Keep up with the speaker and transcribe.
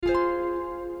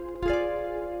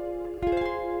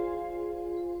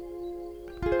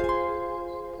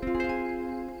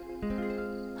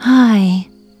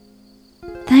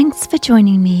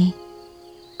joining me,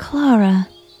 Clara,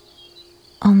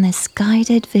 on this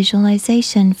guided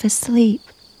visualization for sleep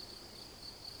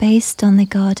based on the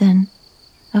garden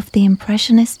of the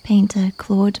Impressionist painter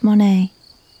Claude Monet.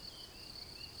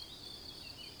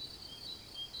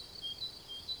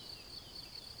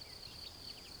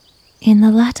 In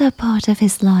the latter part of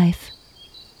his life,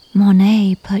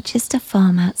 Monet purchased a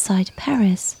farm outside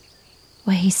Paris,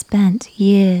 where he spent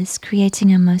years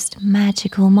creating a most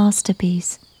magical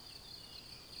masterpiece,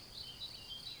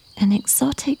 an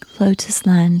exotic lotus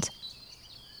land.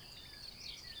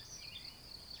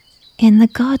 In the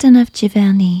garden of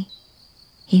Giverny,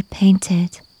 he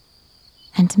painted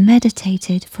and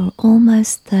meditated for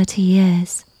almost 30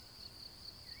 years.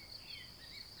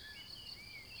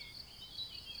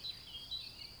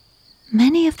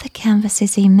 Many of the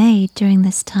canvases he made during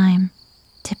this time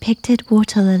depicted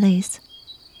water lilies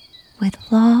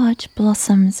with large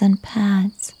blossoms and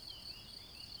pads,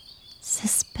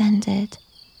 suspended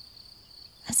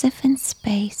as if in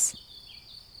space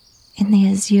in the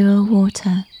azure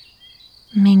water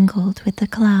mingled with the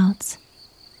clouds.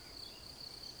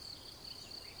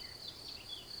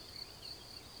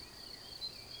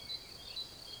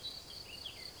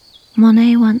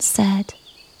 Monet once said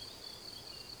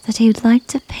that he would like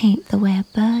to paint the way a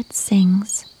bird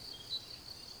sings.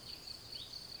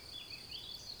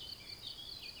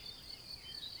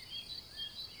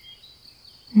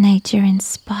 Nature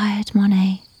inspired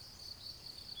Monet,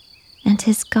 and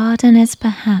his garden is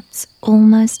perhaps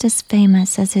almost as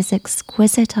famous as his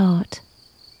exquisite art.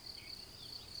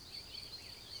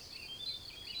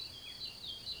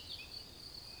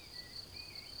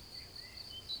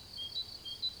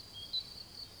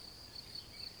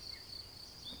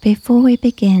 Before we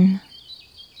begin,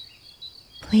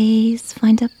 please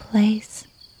find a place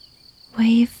where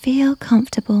you feel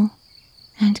comfortable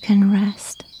and can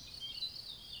rest.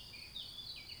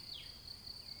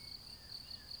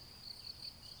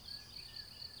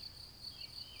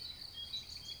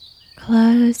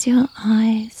 Close your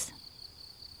eyes.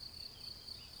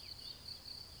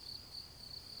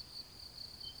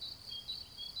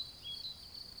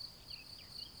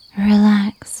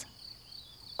 Relax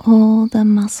all the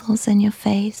muscles in your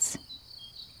face.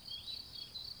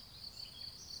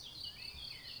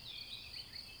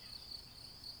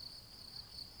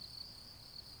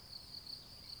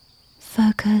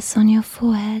 Focus on your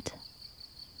forehead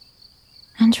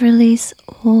and release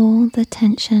all the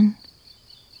tension.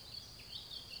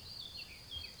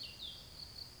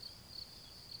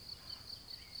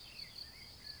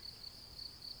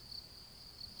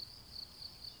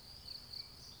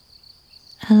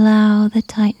 Allow the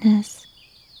tightness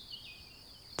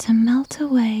to melt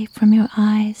away from your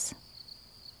eyes.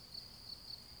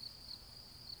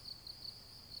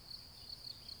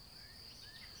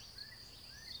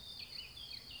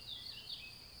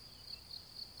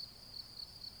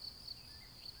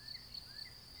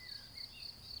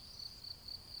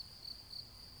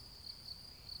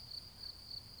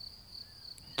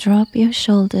 Drop your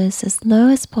shoulders as low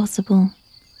as possible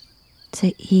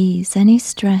to ease any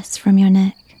stress from your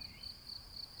neck.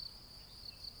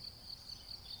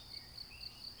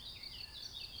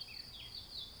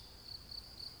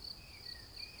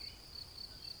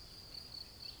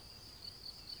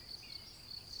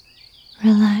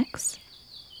 Relax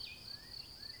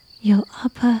your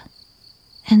upper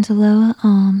and lower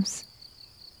arms.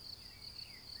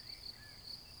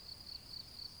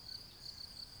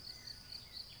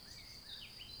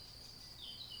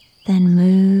 Then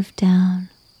move down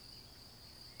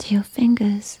to your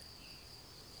fingers.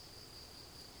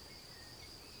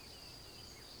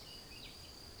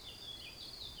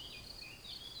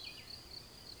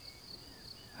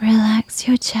 Relax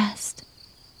your chest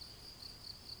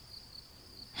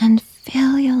and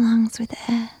fill your lungs with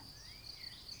air.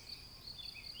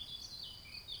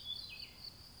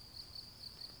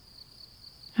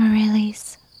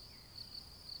 Release.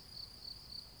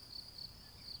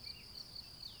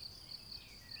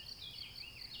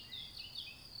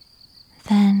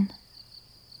 Then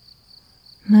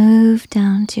move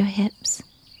down to your hips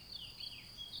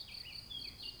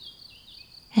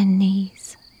and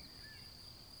knees.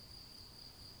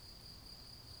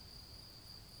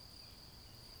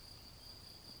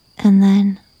 And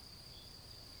then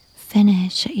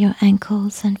finish at your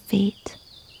ankles and feet.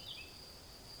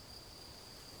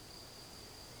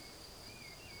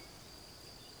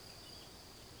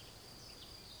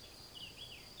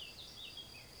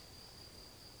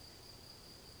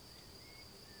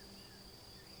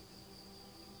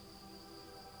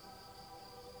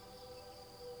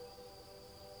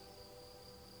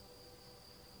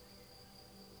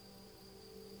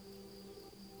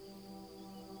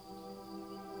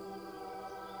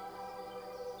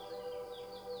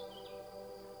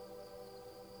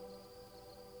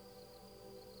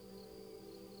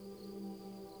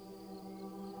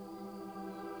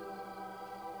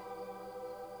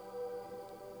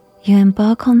 You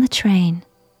embark on the train,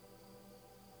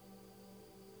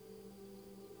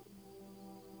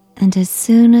 and as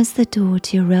soon as the door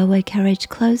to your railway carriage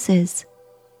closes,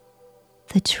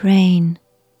 the train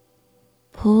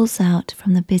pulls out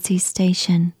from the busy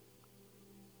station.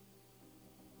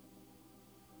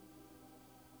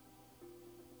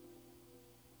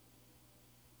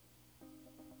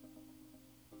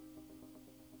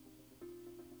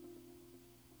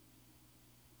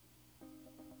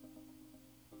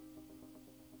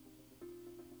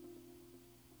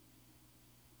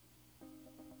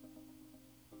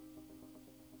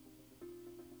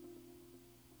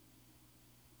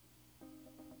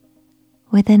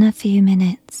 Within a few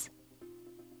minutes,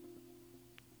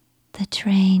 the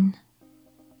train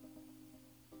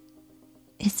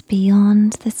is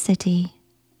beyond the city,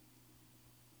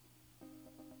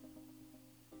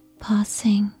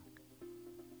 passing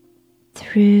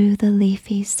through the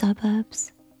leafy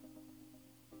suburbs,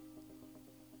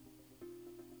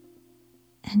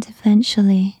 and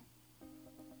eventually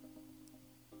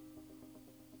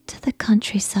to the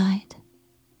countryside.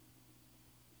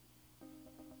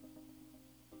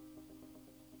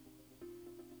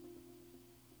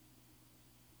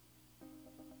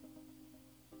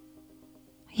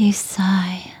 You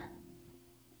sigh,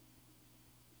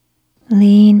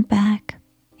 lean back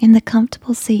in the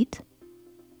comfortable seat,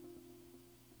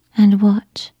 and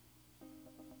watch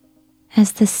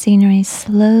as the scenery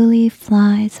slowly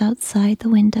flies outside the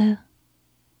window.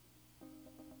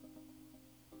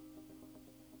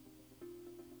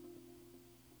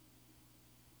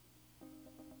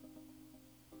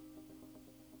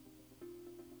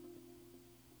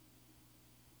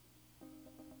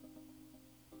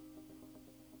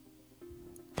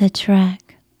 The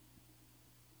track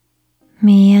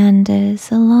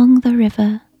meanders along the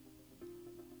river,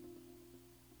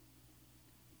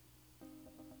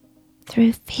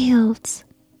 through fields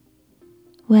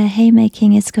where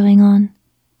haymaking is going on,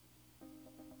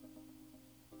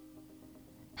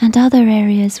 and other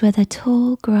areas where the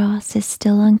tall grass is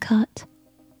still uncut,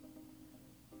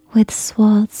 with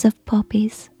swaths of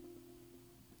poppies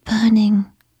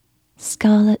burning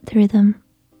scarlet through them.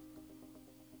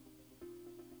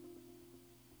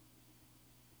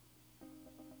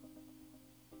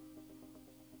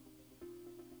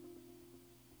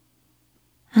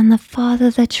 And the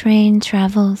farther the train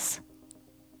travels,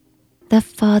 the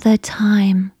farther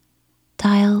time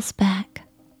dials back.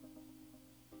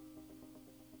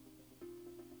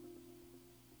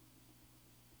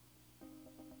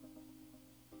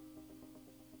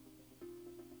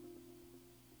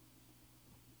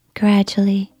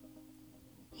 Gradually,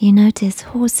 you notice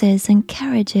horses and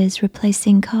carriages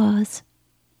replacing cars.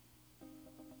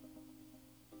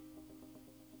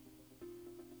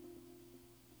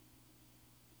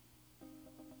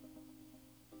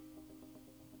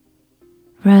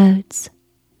 Roads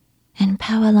and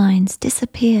power lines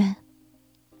disappear.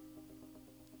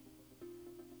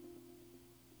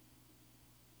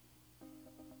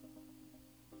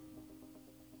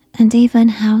 And even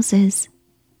houses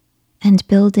and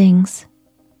buildings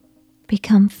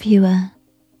become fewer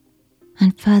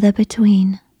and further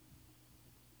between.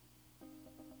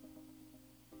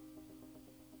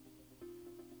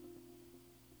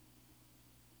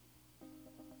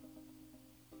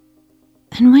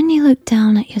 And when you look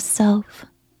down at yourself,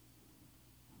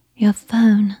 your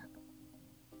phone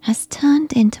has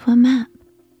turned into a map.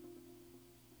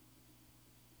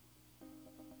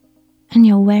 And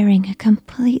you're wearing a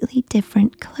completely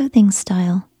different clothing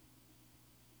style.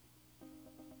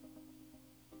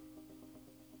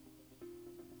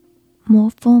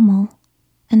 More formal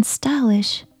and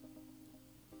stylish,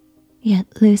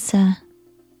 yet looser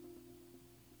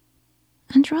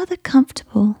and rather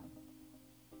comfortable.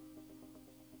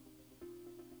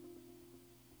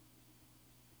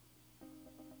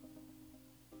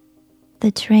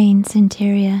 The train's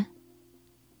interior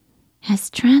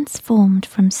has transformed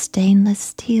from stainless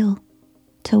steel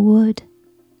to wood,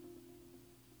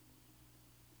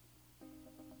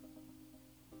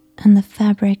 and the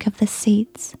fabric of the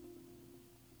seats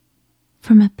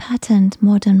from a patterned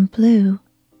modern blue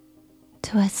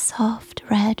to a soft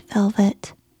red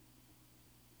velvet.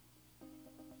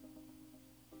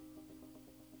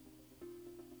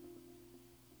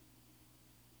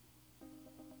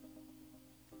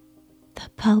 The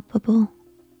palpable,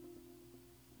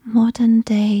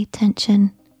 modern-day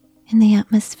tension in the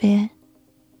atmosphere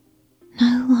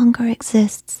no longer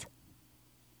exists.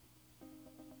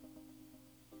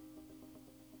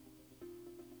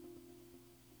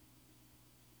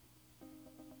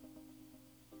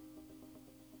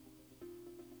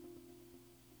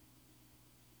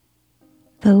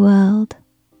 The world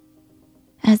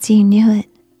as you knew it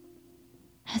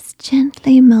has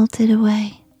gently melted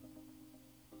away.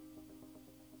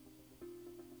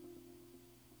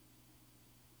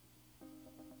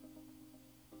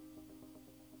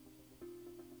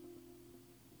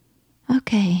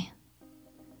 Okay,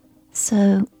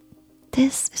 so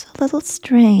this is a little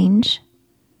strange,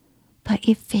 but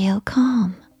you feel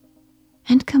calm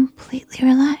and completely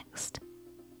relaxed.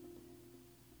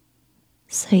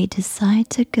 So you decide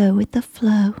to go with the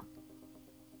flow.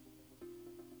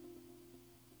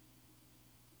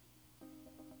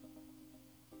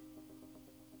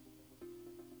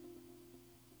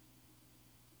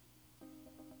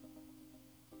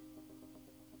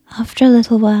 After a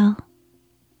little while,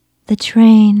 the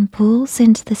train pulls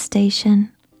into the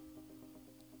station.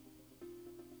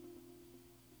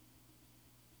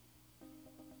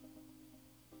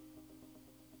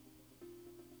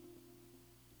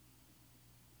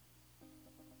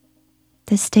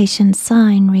 The station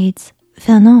sign reads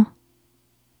Vernon.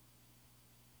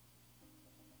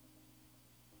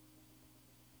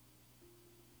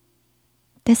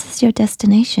 This is your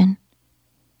destination,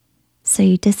 so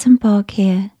you disembark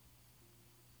here,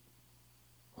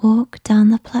 walk down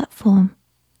the platform,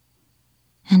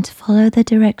 and follow the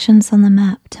directions on the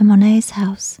map to Monet's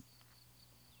house.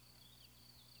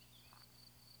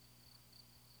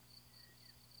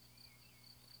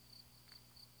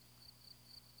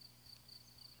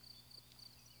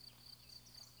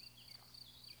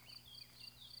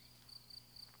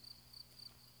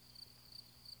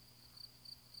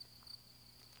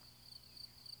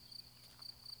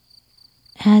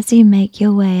 As you make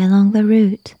your way along the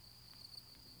route,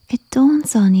 it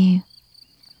dawns on you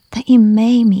that you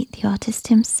may meet the artist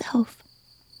himself,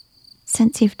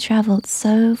 since you've traveled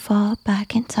so far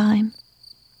back in time.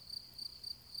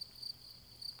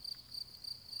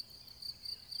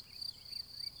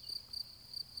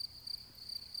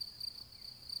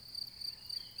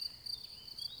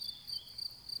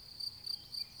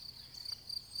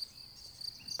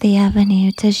 The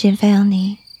avenue to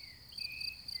Giverny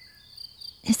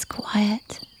is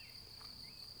quiet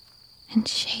and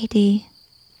shady.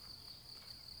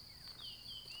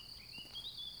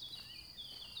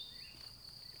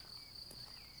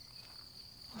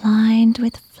 Lined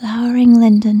with flowering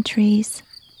linden trees.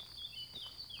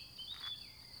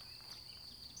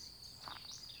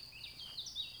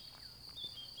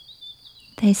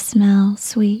 They smell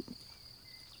sweet,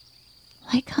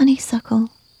 like honeysuckle.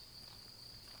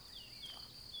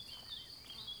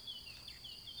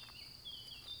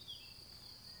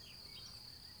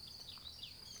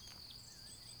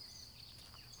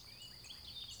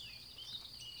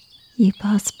 You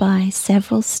pass by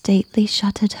several stately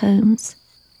shuttered homes.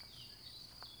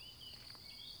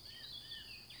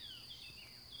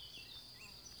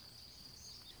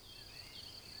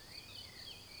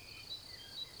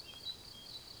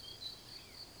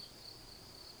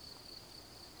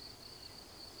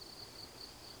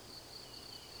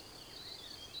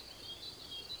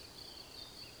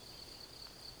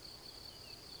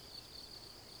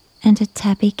 And a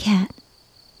tabby cat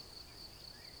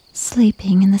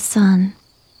sleeping in the sun.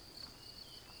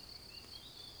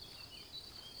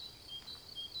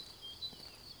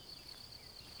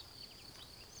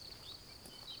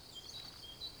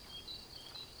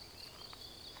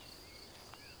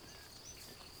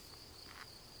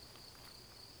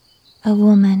 A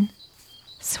woman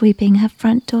sweeping her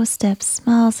front doorstep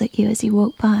smiles at you as you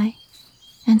walk by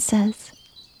and says,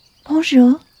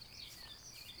 "Bonjour."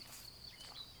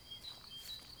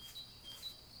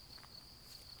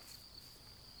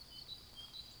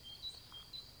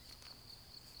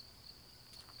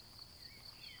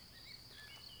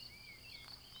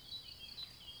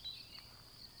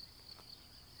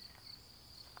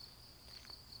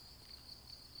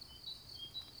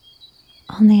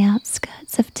 On the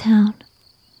outskirts of town,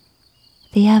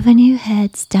 the avenue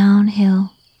heads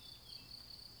downhill.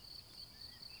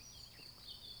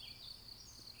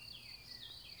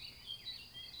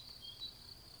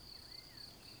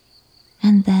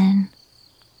 And then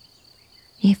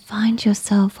you find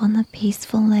yourself on the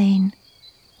peaceful lane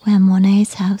where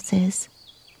Monet's house is.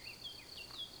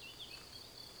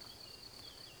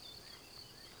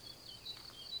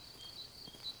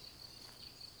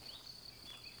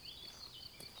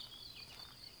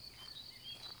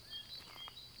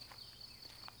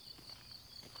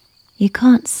 You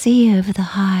can't see over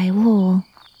the high wall.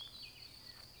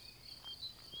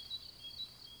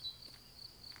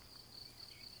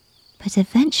 But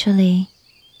eventually,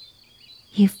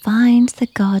 you find the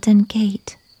garden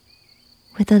gate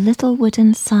with a little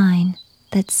wooden sign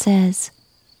that says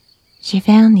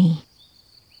Giverny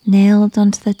nailed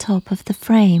onto the top of the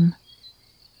frame.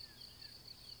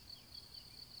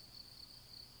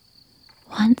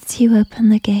 Once you open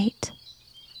the gate,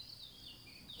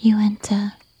 you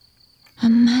enter a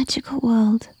magical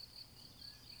world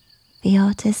the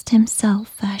artist himself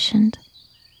fashioned.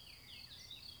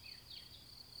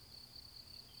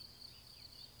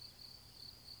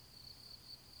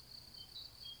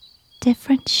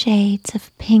 Different shades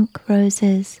of pink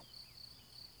roses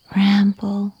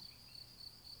ramble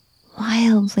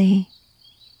wildly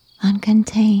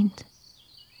uncontained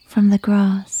from the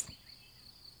grass,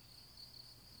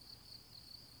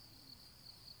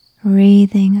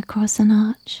 wreathing across an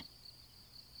arch,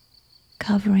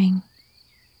 covering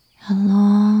a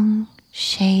long,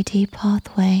 shady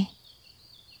pathway.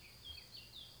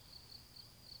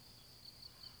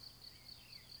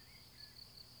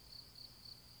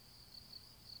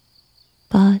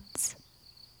 Buds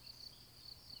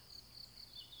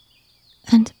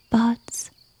and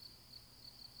buds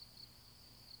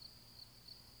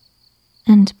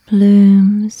and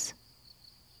blooms,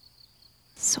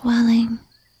 swelling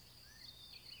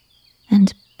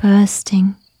and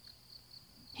bursting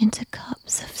into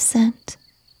cups of scent,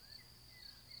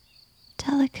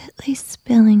 delicately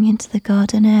spilling into the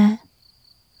garden air.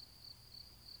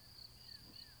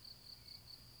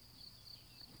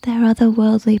 Their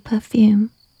otherworldly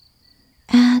perfume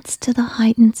adds to the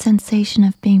heightened sensation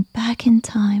of being back in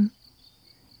time,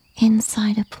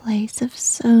 inside a place of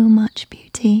so much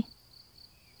beauty.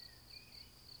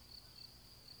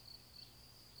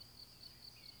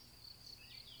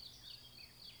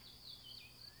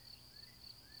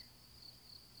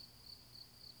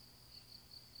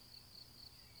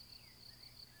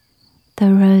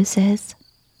 The roses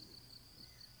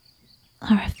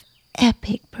are of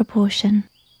epic proportion,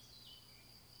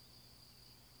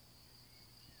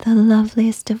 the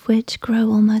loveliest of which grow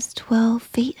almost 12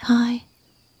 feet high,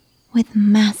 with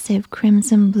massive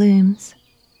crimson blooms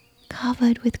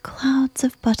covered with clouds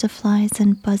of butterflies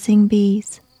and buzzing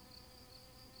bees.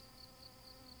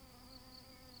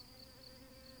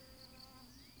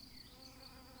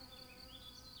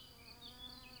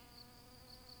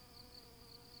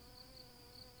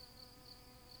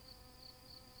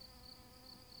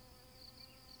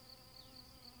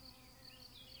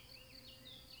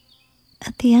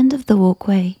 At the end of the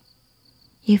walkway,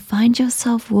 you find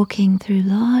yourself walking through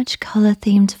large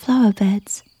color-themed flower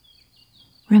beds,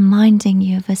 reminding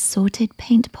you of assorted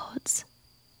paint pots.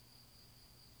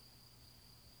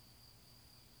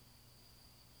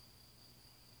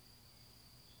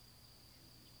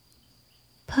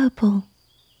 Purple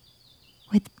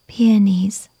with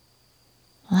peonies,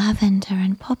 lavender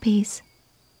and poppies.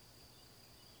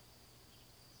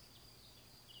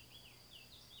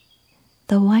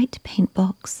 The white paint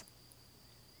box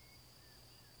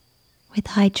with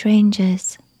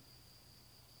hydrangeas,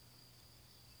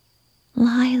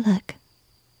 lilac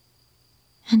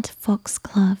and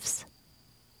foxgloves.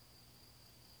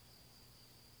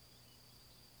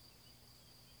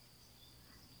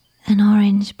 An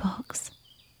orange box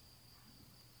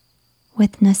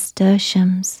with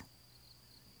nasturtiums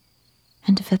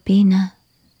and verbena.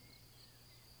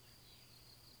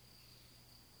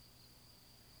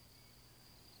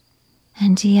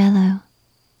 And yellow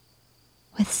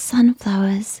with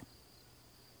sunflowers,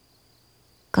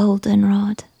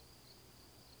 goldenrod,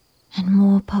 and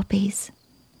more poppies.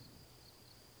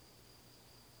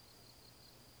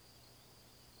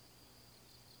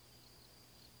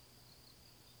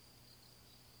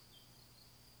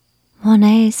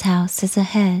 Monet's house is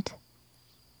ahead,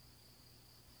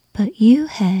 but you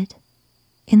head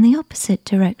in the opposite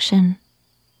direction,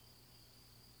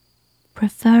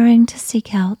 preferring to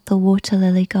seek out the water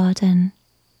lily garden,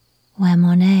 where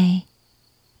Monet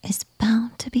is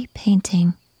bound to be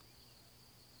painting.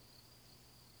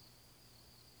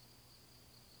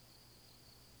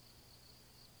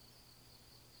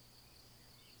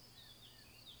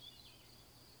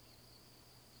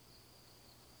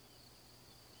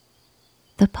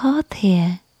 The path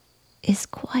here is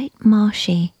quite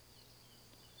marshy,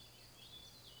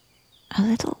 a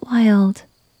little wild,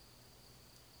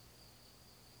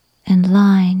 and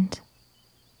lined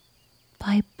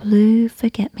by blue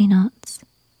forget-me-nots,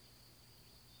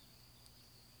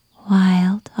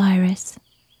 wild iris,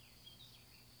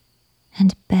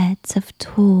 and beds of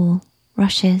tall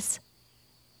rushes.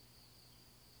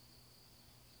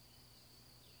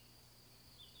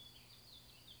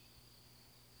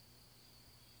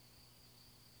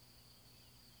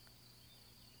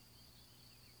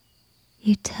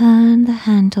 You turn the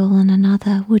handle on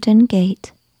another wooden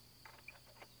gate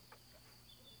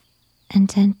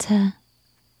and enter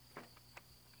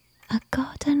a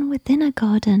garden within a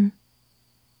garden,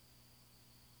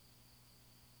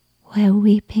 where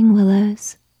weeping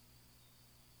willows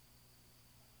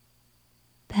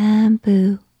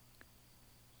bamboo,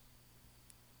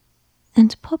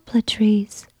 and poplar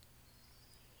trees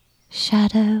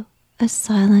shadow a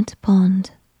silent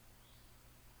pond.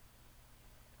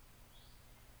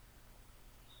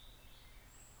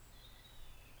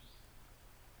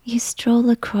 You stroll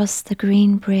across the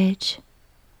green bridge,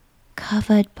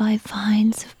 covered by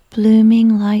vines of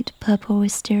blooming light purple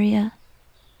wisteria.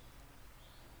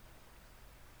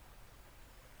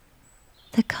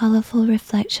 The colourful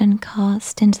reflection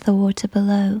cast into the water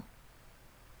below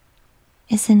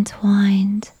is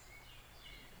entwined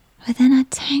within a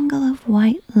tangle of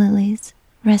white lilies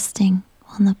resting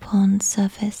on the pond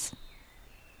surface.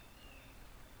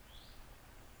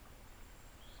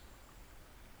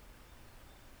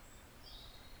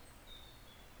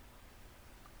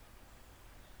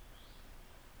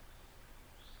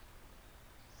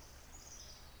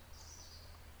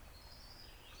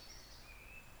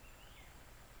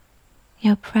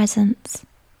 Your presence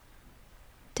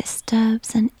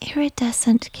disturbs an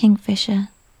iridescent kingfisher,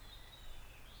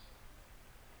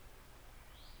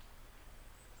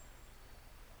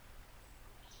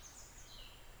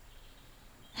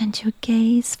 and your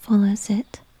gaze follows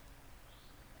it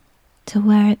to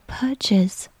where it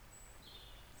perches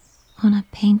on a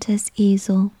painter's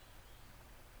easel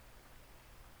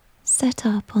set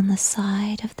up on the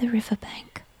side of the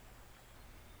riverbank.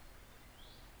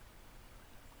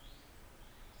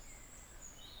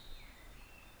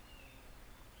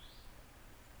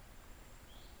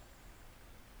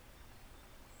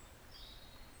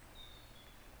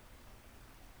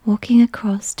 Walking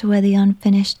across to where the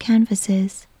unfinished canvas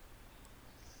is,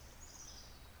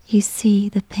 you see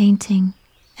the painting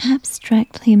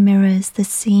abstractly mirrors the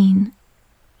scene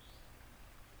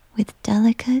with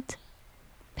delicate,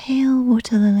 pale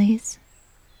water lilies.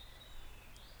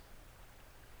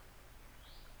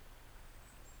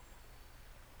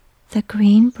 The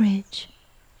green bridge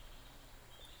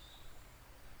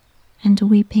and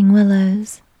weeping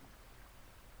willows.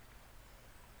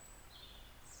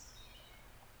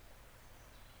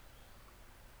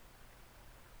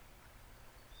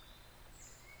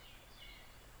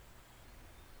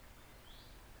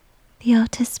 The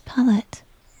artist's palette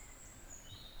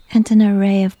and an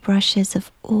array of brushes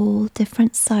of all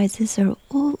different sizes are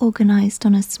all organized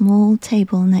on a small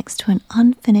table next to an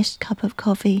unfinished cup of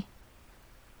coffee.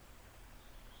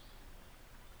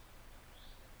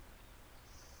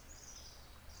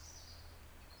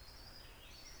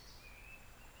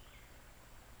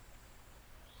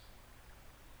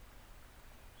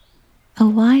 A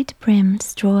wide-brimmed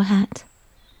straw hat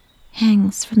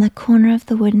hangs from the corner of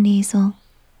the wooden easel,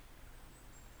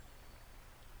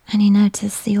 and you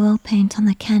notice the oil paint on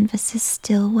the canvas is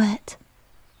still wet.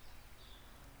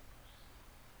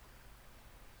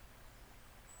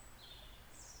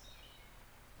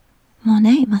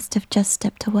 Monet must have just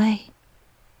stepped away.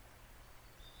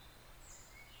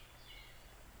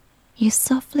 You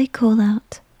softly call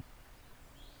out,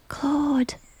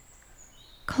 "Claude,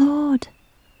 Claude,"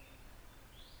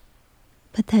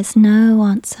 but there's no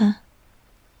answer.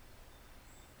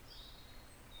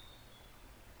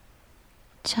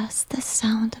 Just the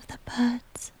sound of the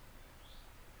birds.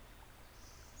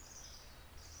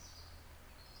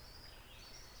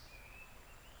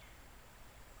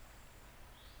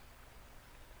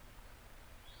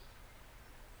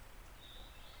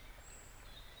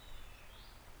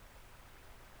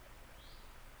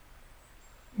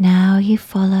 Now you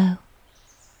follow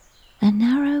a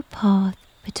narrow path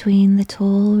between the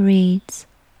tall reeds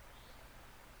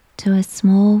to a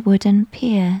small wooden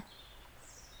pier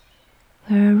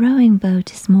where a rowing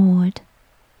boat is moored.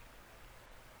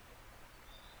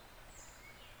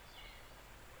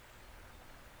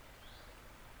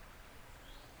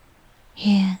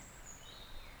 Here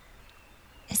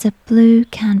is a blue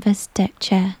canvas deck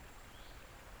chair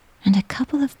and a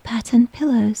couple of patterned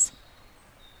pillows.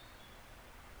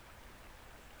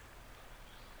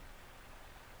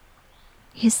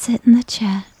 You sit in the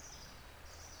chair,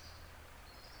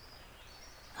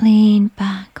 lean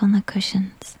back on the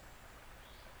cushions,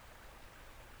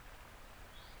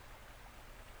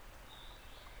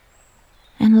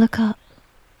 and look up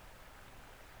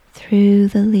through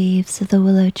the leaves of the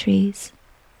willow trees,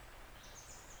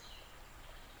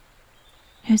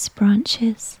 whose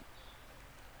branches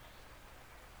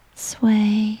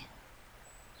sway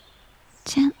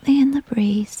gently in the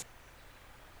breeze.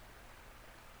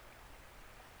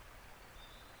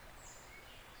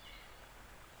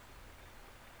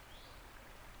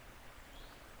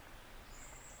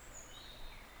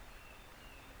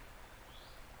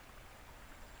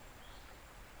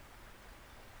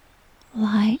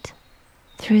 Light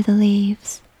through the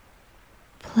leaves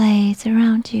plays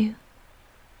around you.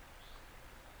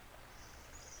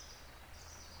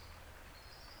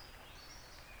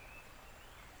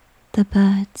 The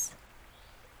birds,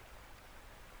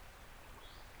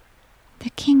 the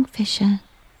kingfisher,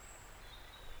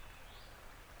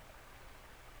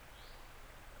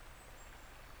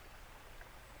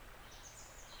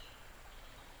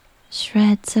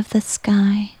 shreds of the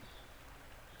sky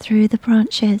through the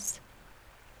branches.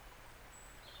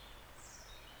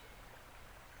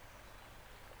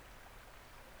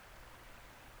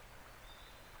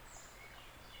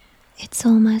 It's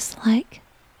almost like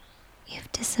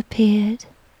you've disappeared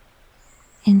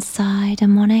inside a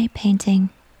Monet painting.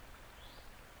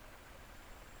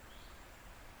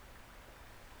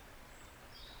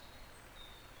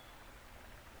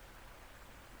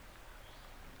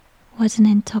 What an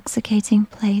intoxicating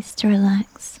place to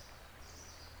relax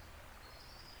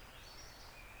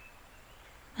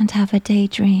and have a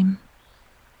daydream.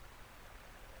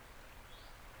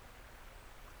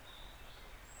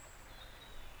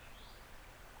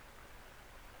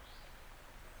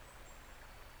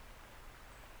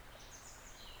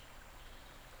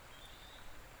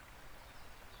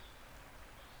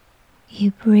 You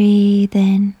breathe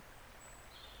in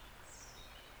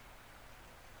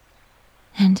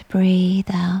and breathe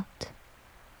out.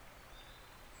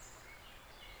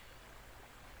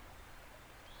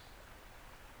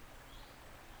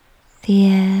 The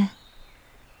air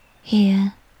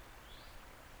here,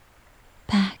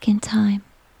 back in time,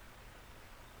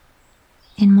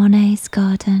 in Monet's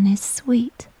garden is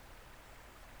sweet.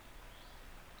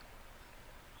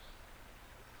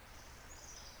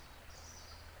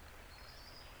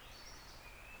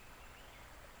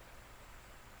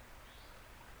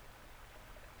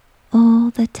 All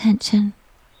the tension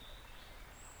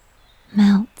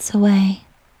melts away.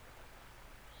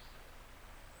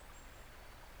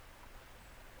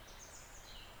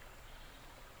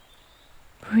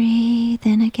 Breathe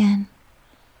in again.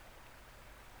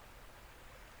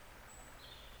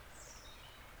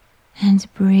 And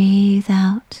breathe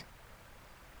out.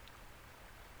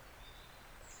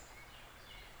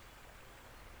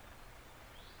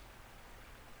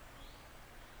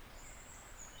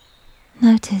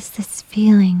 Notice this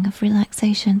feeling of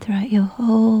relaxation throughout your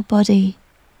whole body.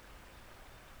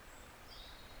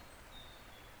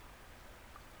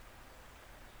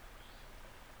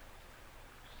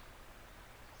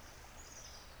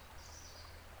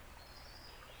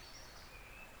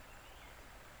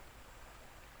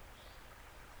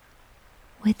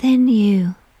 Within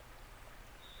you,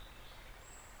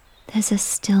 there's a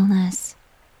stillness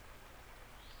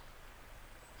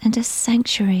and a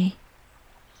sanctuary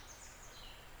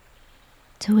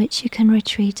to which you can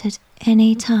retreat at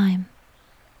any time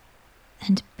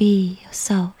and be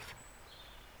yourself.